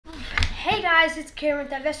guys, it's Cameron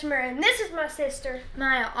Divestimary, and this is my sister,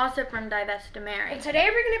 Maya, also from Divestimary. and today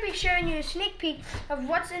we're going to be showing you a sneak peek of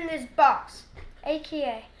what's in this box,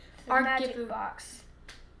 aka the Our magic box.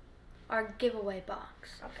 Our giveaway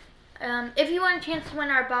box. Okay. If you want a chance to win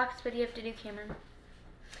our box, what do you have to do, Cameron?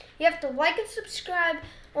 You have to like and subscribe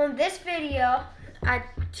on this video.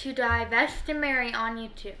 To Divestimary on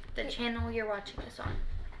YouTube, the channel you're watching this on.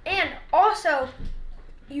 And also,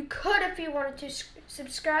 you could, if you wanted to,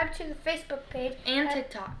 subscribe to the Facebook page And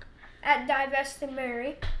TikTok. At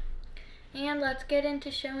Divestimary. And let's get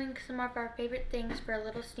into showing some of our favorite things for a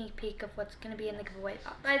little sneak peek of what's going to be in the giveaway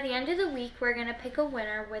box. By the end of the week, we're going to pick a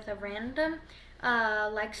winner with a random,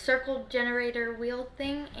 like circle generator wheel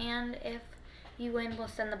thing. And if you win, we'll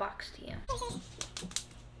send the box to you.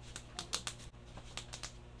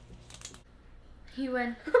 You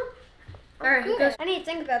win. Alright, who goes? I need to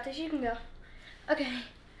think about this. You can go. Okay.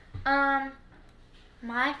 One of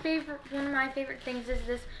my favorite things is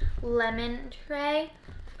this lemon tray,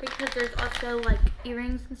 because there's also like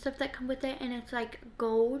earrings and stuff that come with it, and it's like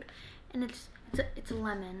gold, and it's a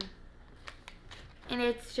lemon, and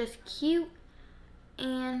it's just cute,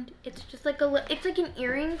 and it's just like it's like an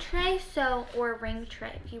earring tray, or a ring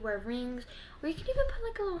tray if you wear rings, or you can even put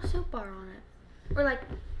like a little soap bar on it, or like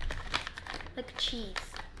a cheese,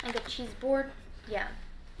 like a cheese board. Yeah.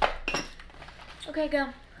 Okay, go.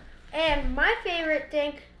 And my favorite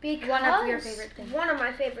thing, because one of your favorite things. One of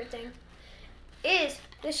my favorite things is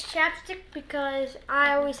this chapstick, because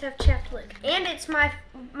I always have chapped lip, and it's my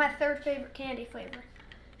third favorite candy flavor.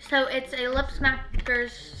 So it's a Lip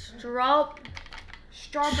Smackers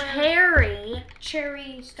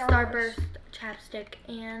cherry starburst chapstick,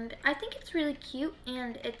 and I think it's really cute,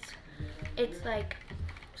 and it's like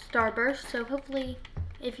Starburst, so hopefully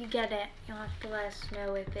if you get it, you'll have to let us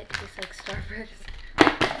know if it tastes like Starburst.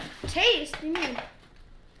 Taste? You mean?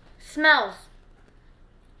 Smells.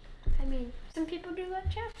 I mean, some people do like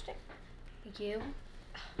chapstick. You?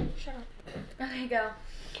 Shut up. Okay, go.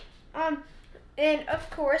 And of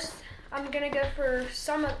course, I'm gonna go for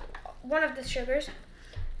one of the sugars.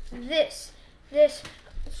 This is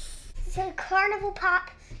a Carnival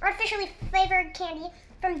Pop artificially flavored candy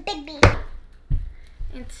from Big B.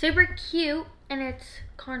 It's super cute, and it's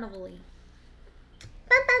carnival-y.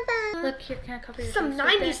 Look, here, can I cover your some face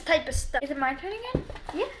 90s type of stuff. Is it my turn again?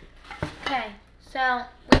 Yeah. Okay, so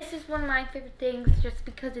this is one of my favorite things just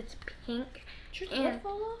because it's pink. Did your lid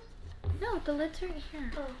fall off? No, the lid's right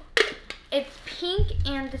here. Oh. It's pink,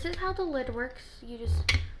 and this is how the lid works. You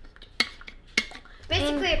just...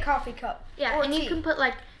 Basically a coffee cup. Yeah, or and tea. you can put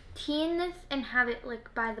like tea in this and have it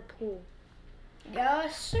like by the pool.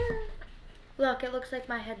 Yes, sir. Look, it looks like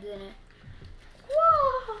my head's in it.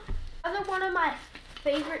 Whoa! Another one of my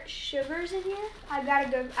favorite sugars in here. I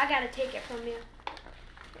gotta take it from you.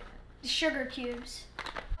 The sugar cubes.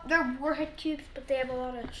 They're Warhead cubes, but they have a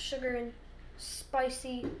lot of sugar and sour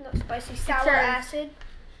acid.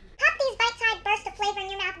 Pop these bite-sized bursts of flavor in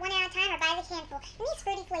your mouth one at a time, or buy the handful. And these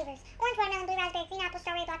fruity flavors: orange, watermelon, blue raspberry, green apple,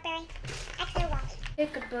 strawberry, blackberry. XO wash.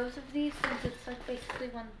 Pick both of these since it's like basically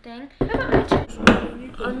one thing.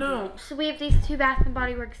 I know. So we have these two Bath and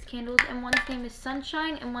Body Works candles, and one's name is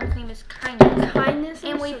Sunshine and one's name is Kindness.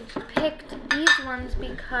 And we picked these ones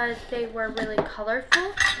because they were really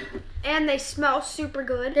colorful. And they smell super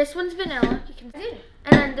good. This one's vanilla, you can see.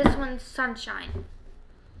 And then this one's Sunshine.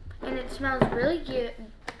 And it smells really good.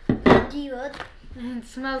 And it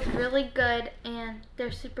smells really good, and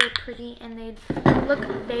they're super pretty, and they look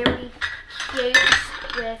very cute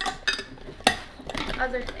with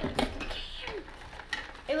other things.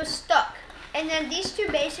 It was stuck. And then these two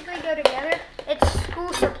basically go together. It's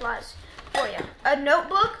school supplies for you. A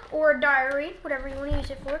notebook or a diary, whatever you want to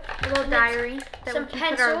use it for. A little diary that some we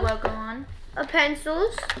can put our pencils. logo on.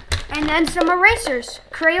 Pencils. And then some erasers.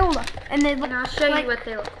 Crayola. And they look And I'll show like, you what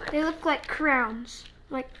they look like. They look like crowns.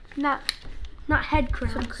 Like, not head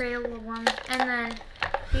crowns. Some Crayola ones. And then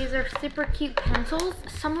these are super cute pencils.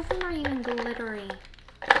 Some of them are even glittery.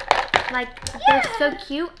 Like, they're so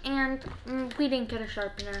cute, and we didn't get a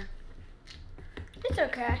sharpener. It's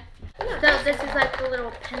okay. So this is like a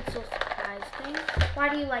little pencil surprise thing. Why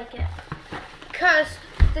do you like it? Because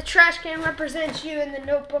the trash can represents you in the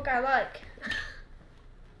notebook I like.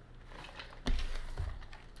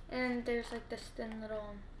 And there's like this thin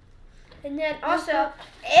little... And then also,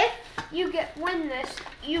 if you win this,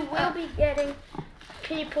 you will be getting...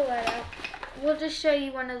 Can you pull that out? We'll just show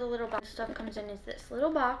you one of the little boxes. Stuff comes in is this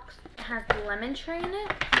little box. It has the lemon tray in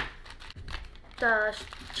it, the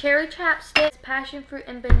cherry chapstick, passion fruit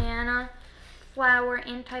and banana, flour,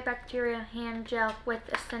 antibacterial hand gel with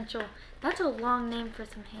essential. That's a long name for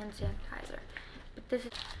some hand sanitizer. But this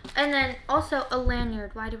is And then also a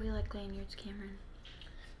lanyard. Why do we like lanyards, Cameron?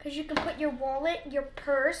 Because you can put your wallet, your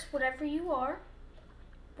purse, whatever you are,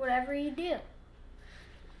 whatever you do.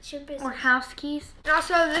 It's your business. Or house keys.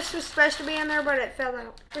 Also, this was supposed to be in there, but it fell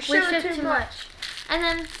out. For We sure, should too much. And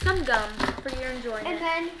then some gum for your enjoyment. And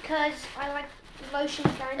then, because I like lotion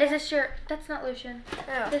kind Is of. this your, that's not lotion.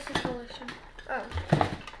 Oh. This is the lotion. Oh.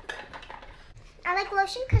 I like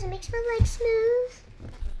lotion because it makes my legs smooth.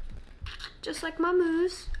 Just like my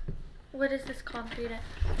moose. What is this called? Read it.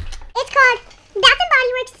 It's called Bath and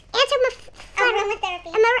Body Works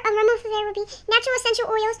Aromatherapy. Aromatherapy. Natural essential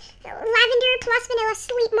oils. Lavender plus vanilla.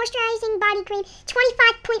 Sweet moisturizing body cream.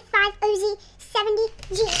 25.5 OZ. 70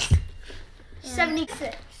 Gs.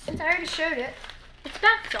 76. Since I already showed it. It's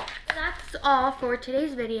bath salt. That's all for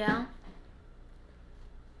today's video.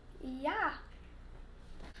 Yeah.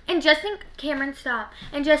 And just in Cameron, stop.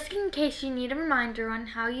 And just in case you need a reminder on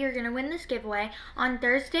how you're going to win this giveaway, on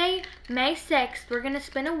Thursday, May 6th, we're going to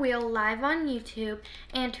spin a wheel live on YouTube,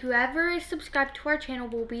 and whoever is subscribed to our channel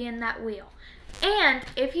will be in that wheel. And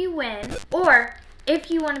if you win, or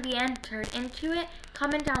if you want to be entered into it,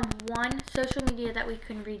 comment down one social media that we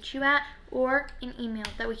can reach you at, or an email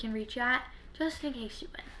that we can reach you at, just in case you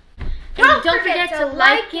win. And don't forget to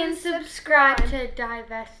like and subscribe to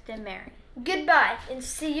Divest and Marry. Goodbye, and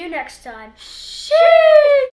see you next time. Sheesh!